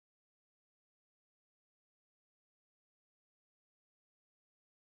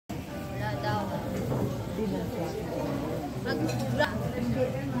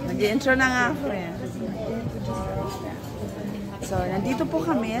Intro na nga ako eh. So, nandito po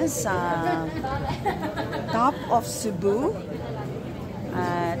kami sa top of Cebu.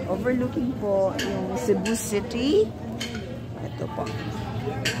 At overlooking po yung Cebu City. Ito po.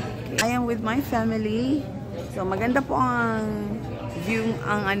 Okay. I am with my family. So, maganda po ang view,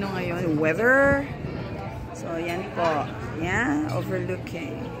 ang ano ngayon, weather. So, yan po. Yeah,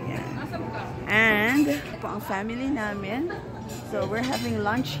 overlooking. Yeah. And, po ang family namin. So, we're having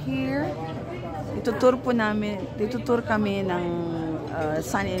lunch here. Itutur po namin, itutur kami ng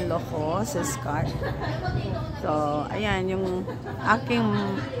son-in-law ko, si Scott. So, ayan, yung aking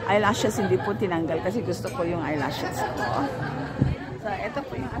eyelashes hindi po tinanggal kasi gusto ko yung eyelashes ko. So, ito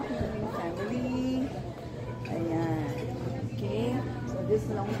po yung aking family. Ayan. Okay. So, this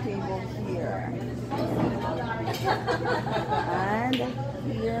long table here. And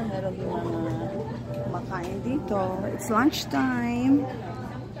here, meron yung mga kumakain dito. It's lunchtime.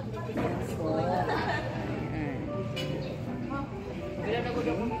 So,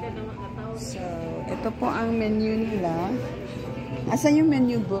 ito po ang menu nila. Asan yung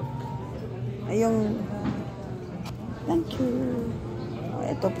menu book? Ayong, thank you.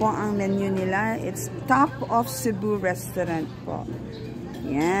 Ito po ang menu nila. It's Top of Cebu Restaurant po.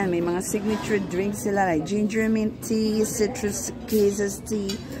 Yan, may mga signature drinks sila like ginger mint tea, citrus quesas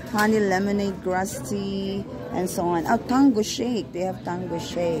tea, honey lemonade grass tea, and so on. Oh, tango shake. They have tango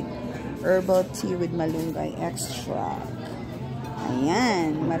shake. Herbal tea with malunggay extract.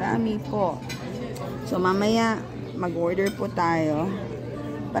 Ayan, marami po. So, mamaya, mag-order po tayo.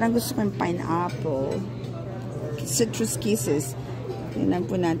 Parang gusto ko yung pineapple. Citrus kisses. Tingnan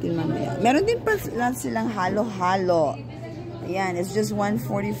po natin mamaya. Meron din pa silang halo-halo. Ayan, it's just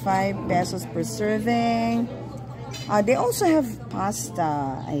 145 pesos per serving. They also have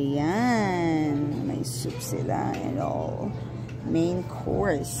pasta. Ayan, may soup sila and all. Main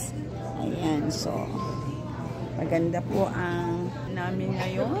course. Ayan, so maganda po ang namin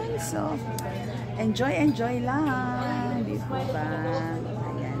ngayon. So, enjoy lang. Di po ba?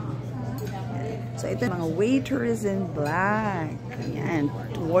 Ayan. So, ito mga waiters in black. Ayan.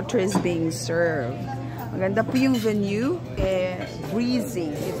 Water is being served. Maganda po yung venue.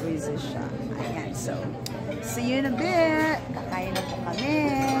 Breezy. Breezy siya. Ayan. So, see you in a bit. Kakain na po kami.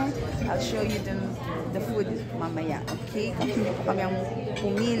 I'll show you the food mamaya. Okay? Kasi hindi po kami ang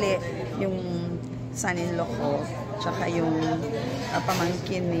pumili yung son-in-law ko, tsaka yung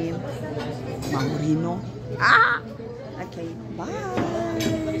pamangkin ni Maurino. Ah! Okay,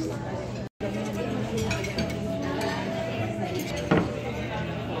 bye!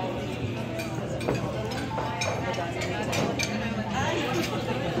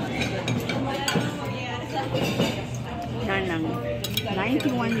 Nanang,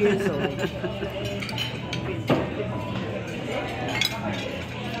 91 years old.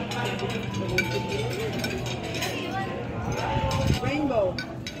 Rainbow.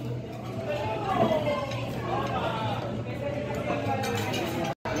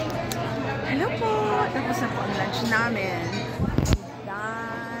 Hello po. Tapos na po ang lunch namin.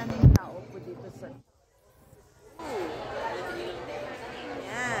 Daming tao po dito sa...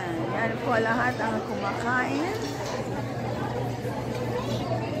 Yan. Yan po lahat ang kumakain.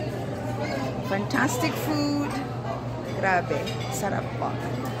 Fantastic food. Grabe. Sarap po.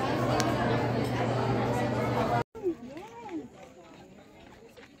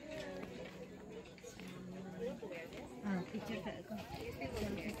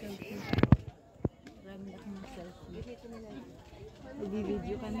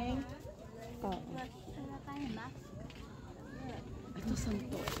 Nag-video ka na yun? Oo. Ito,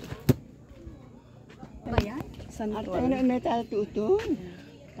 santo. Ba yan? Santo. At ano na tayo tutun?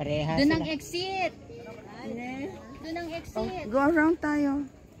 Pareha sila. Doon ang exit. Doon ang exit. Go around tayo.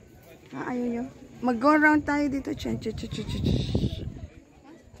 Ayaw nyo. Mag-go around tayo dito.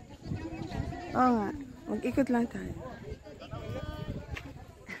 Oo nga. Mag-ikot lang tayo.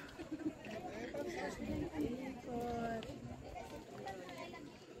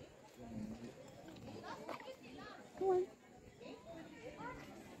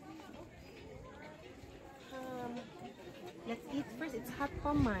 Let's eat first. It's hot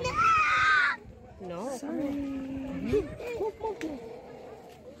for mine. No. Sorry.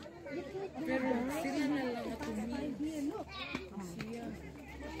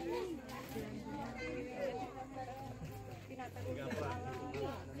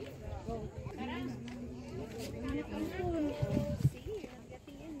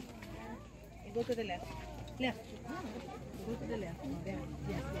 Go to the left. Left. Go to the left. There.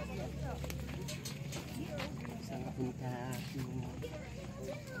 Yes, yes, yes. Saan ka punta?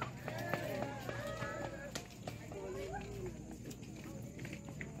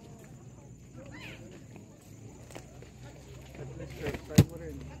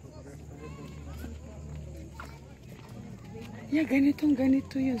 Yeah, ganito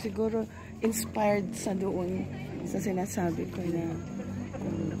yun. Siguro inspired sa doon sa sinasabi ko na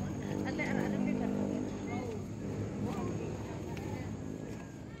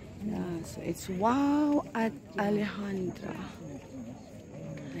yeah, so it's wow at Alejandra.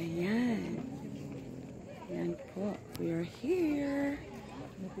 Ayan. Ayan po. We are here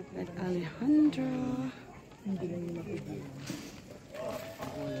at Alejandra.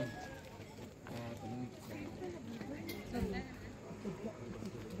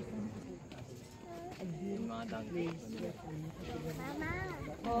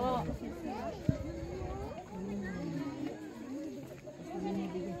 Oh.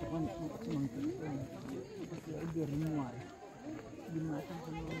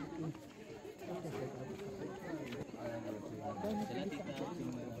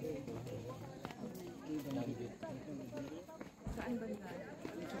 Saan ba yan?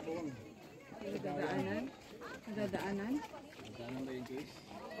 Dadaanan? Dadaanan? Dadaanan ba yung case?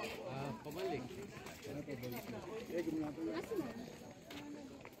 Pabalik. Pabalik na.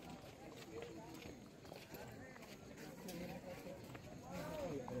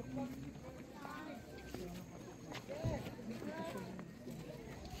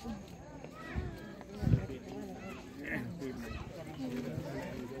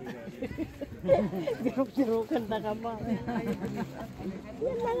 Birok-birokan na ka ba?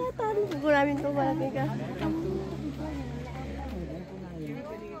 Yan lang nga tali. Huwag namin ito malaki ka.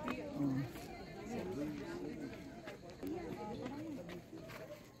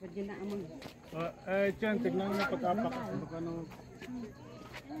 Diyan, tignan mo pag-apak. Ano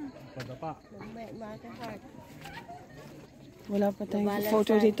padapa. Wala pa tayong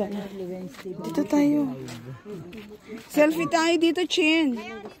photo dito. Dito tayo. Selfie tayo dito, Chin.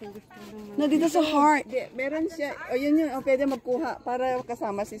 No, dito sa heart. Meron siya. O, yun yun. O, pwede magkuha para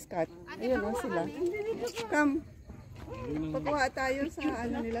kasama si Scott. Ayun, o, sila. Come. Pagkuha tayo sa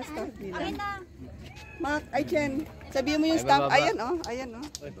ano nila, staff nila. Mark, ay, Chen. Sabihin mo yung staff. Ayan, o. Ayan, o.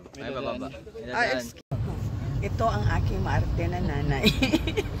 Ay, bababa. Ito ang aking maarte na nanay.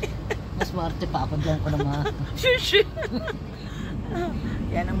 Mas maarte pa ako dyan ko na mga... Shush!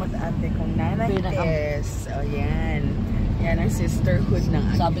 Yan ang mag-ate kong nanay Tess. O yan. Yan ang sisterhood ng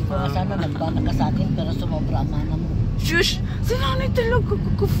aking Sabi ko nga sana nagbaka ka sa akin pero sumobra ang mana mo. Shush! Si nanay talaga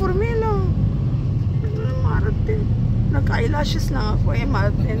kukuforme lang. Ano na maarte? Nagka-eyelashes lang ako eh.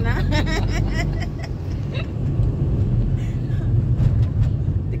 Maarte na.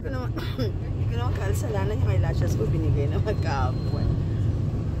 Hindi ko naman kasalanan yung eyelashes ko binigay na magkahapon.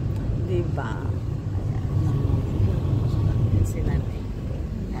 Diba? Ayan si nanay.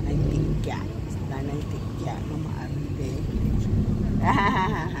 Nanay Tigya. Nanay Tigya. Mamaarte.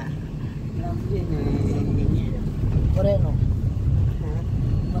 Love you, Nay. Moreno. Ha?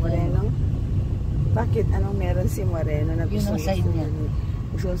 Moreno? Bakit? Anong meron si Moreno na Yun ang sign niya.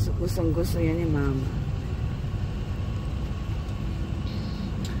 Gustong-gusto yan ni Mama.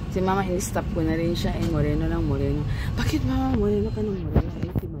 Si Mama, in-stop ko na rin siya. Moreno lang, Moreno. Bakit Mama, Moreno ka ng Moreno?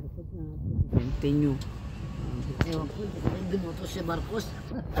 Si Marcos na presidente nyo. Ewan ko, binuto si Marcos.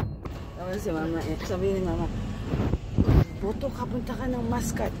 Tapos si Mama, sabi ni Mama, boto ka, punta ka ng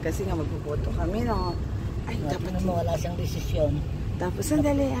Muscat. Kasi nga magpupoto kami, no? Ay, dapat naman wala siyang desisyon. Tapos,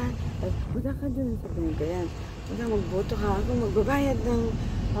 sandali yan. Punta ka dun. Sabi ko yan. Punta, magboto ka. Ako magbabayad ng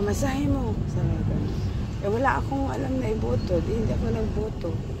pamasahe mo. Sabi ko. Eh, wala akong alam na iboto. Hindi ako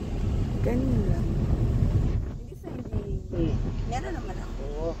nagboto. Ganun lang. Hindi sa hindi. Meron naman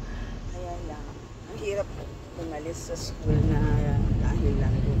ako. Kaya lang. Ang hirap umalis sa school na dahil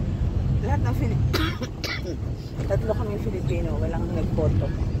lang doon. Lahat ng tatlo kami Filipino. Walang nagboto.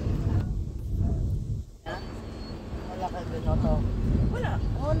 Wala ka binoto. Wala.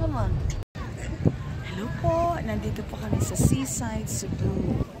 Oo naman. Hello po. Nandito po kami sa Seaside,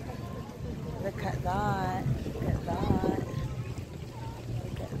 Cebu. Look at that. Look at that.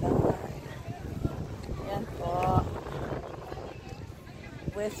 Look at that. Ayan po.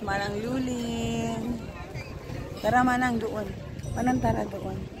 With Manang Luling. Tara Manang doon. Manang tara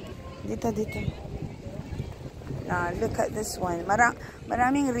doon. Dito, dito. Look at this one.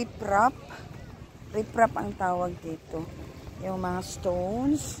 Maraming riprap. Riprap ang tawag dito. Yung mga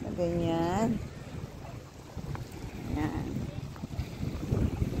stones. Na ganyan. Ayan.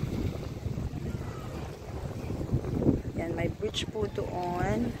 Yan, may bridge po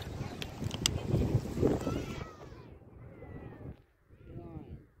doon.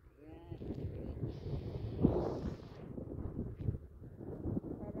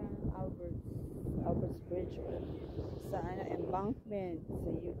 Parang Albert's Bridge or sa ano, embankment sa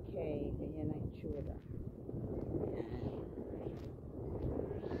UK. Ganyan ang itsura. Ayan.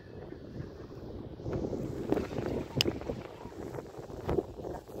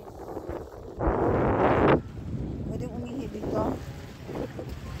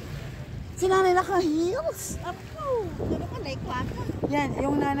 naka-heels. Apo, ano ka, naikwaka? Yan,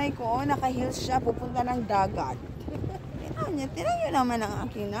 yung nanay ko, naka-heels siya, pupunta ng dagat. Yan, tinan nyo naman ang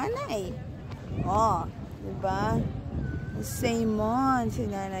aking nanay. Oh, diba? Same on, si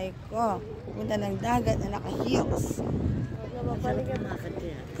nanay ko. Pupunta ng dagat na naka-heels. Nababalik ka ba?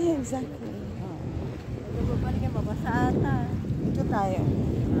 Yeah, exactly. Nababalik ka, mabasa ata. Ito tayo.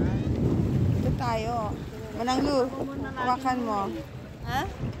 Ito tayo. Manang Lu, hawakan mo. Ha?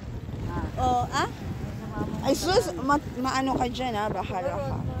 Oh, ah? Ay, sus, maano ka dyan, ha? Bahala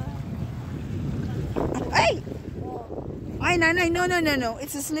ka. Ay! Ay, nanay, no.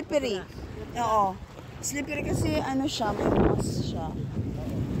 It's a slippery. Oo. Slippery kasi, ano siya, may moss siya.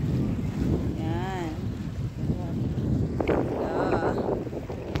 Yan. Yeah.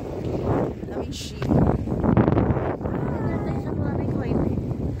 Daming sheep.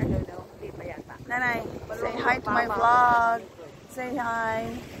 Nanay, say hi to my vlog. Say hi.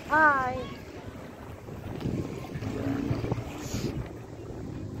 Hi.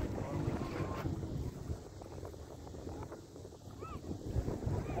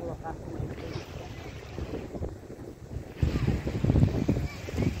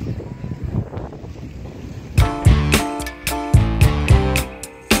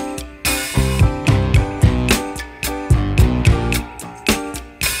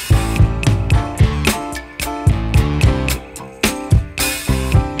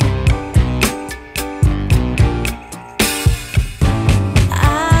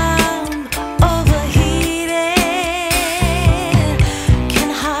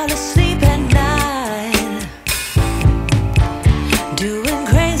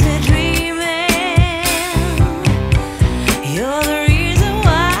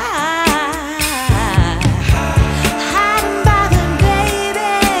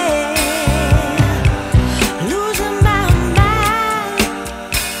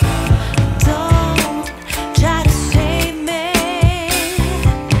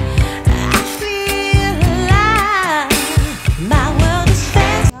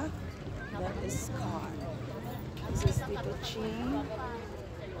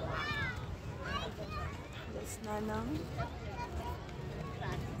 Nanang.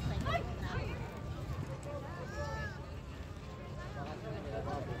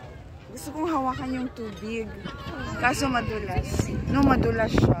 Gusto kong hawakan yung tubig. Kaso madulas. No,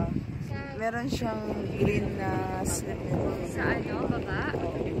 madulas siya. Meron siyang green na slippery. Sa ano, baba?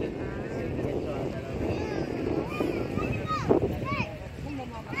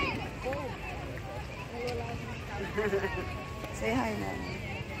 Say hi, Nanay.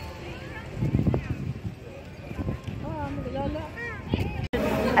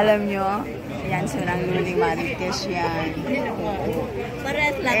 Alam nyo, yan sunang luling marites yan.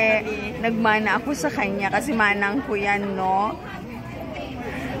 Parehas lang kami. Nagmana ako sa kanya kasi manang ko yan, no?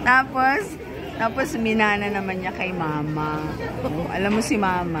 Tapos minana naman niya kay mama. Oh, alam mo si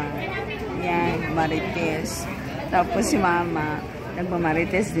mama, yan, marites. Tapos si mama,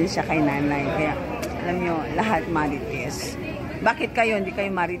 nagmamarites din siya kay nanay. Kaya, alam nyo, lahat marites. Bakit kayo, hindi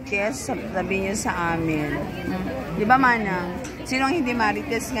kayo marites? Sabihin nyo sa amin. Di ba, manang? Sino ang hindi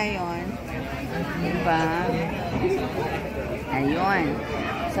marites ngayon? Di ba? Ayun.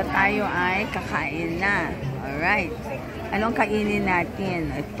 So, tayo ay kakain na. Alright. Anong kainin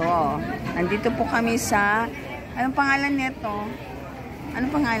natin? Ito. Nandito po kami sa... Anong pangalan nito?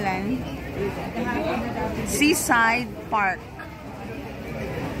 Anong pangalan? Seaside Park.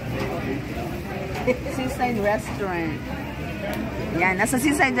 Seaside Restaurant. Yan. Nasa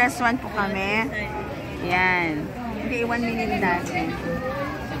Seaside Restaurant po kami. Yan. Okay, 1 minute natin.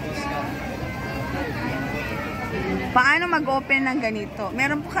 Paano mag-open ng ganito?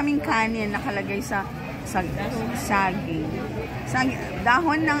 Meron po kaming kanin nakalagay sa saging.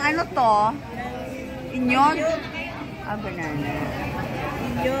 Dahon ng ano to? Inyog? Ah, banana.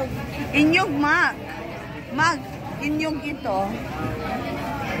 Inyog. Inyog, Mag. Mag, inyog ito.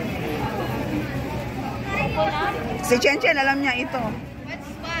 Si Chen, alam niya ito.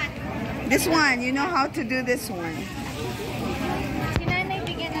 This one, you know how to do this one. Sinanay,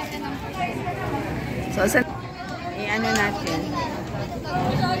 bigyan natin ng So, i-ano natin.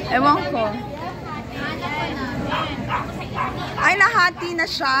 Ewan ko. Ay, nahati na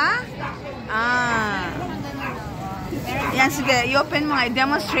siya? Ah. Yan, sige. I-open mo nga.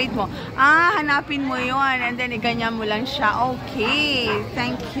 I-demonstrate mo. Ah, hanapin mo yon and then iganyan mo lang siya. Okay.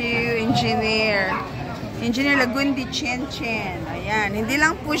 Thank you, engineer. Engineer Lagundi Chen. Ayan. Hindi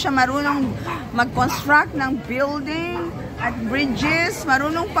lang po siya marunong mag-construct ng building at bridges.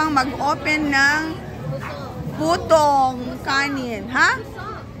 Marunong pang mag-open ng putong kanin. Ha?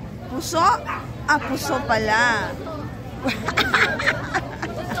 Puso? Ah, puso pala.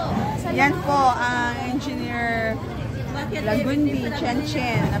 Yan po ang engineer Lagundi Chen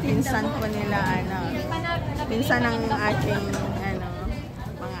na pinsan po nila, pinsan ng ating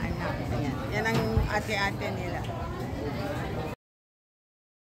mga anak. Yan ang ate-ate nila.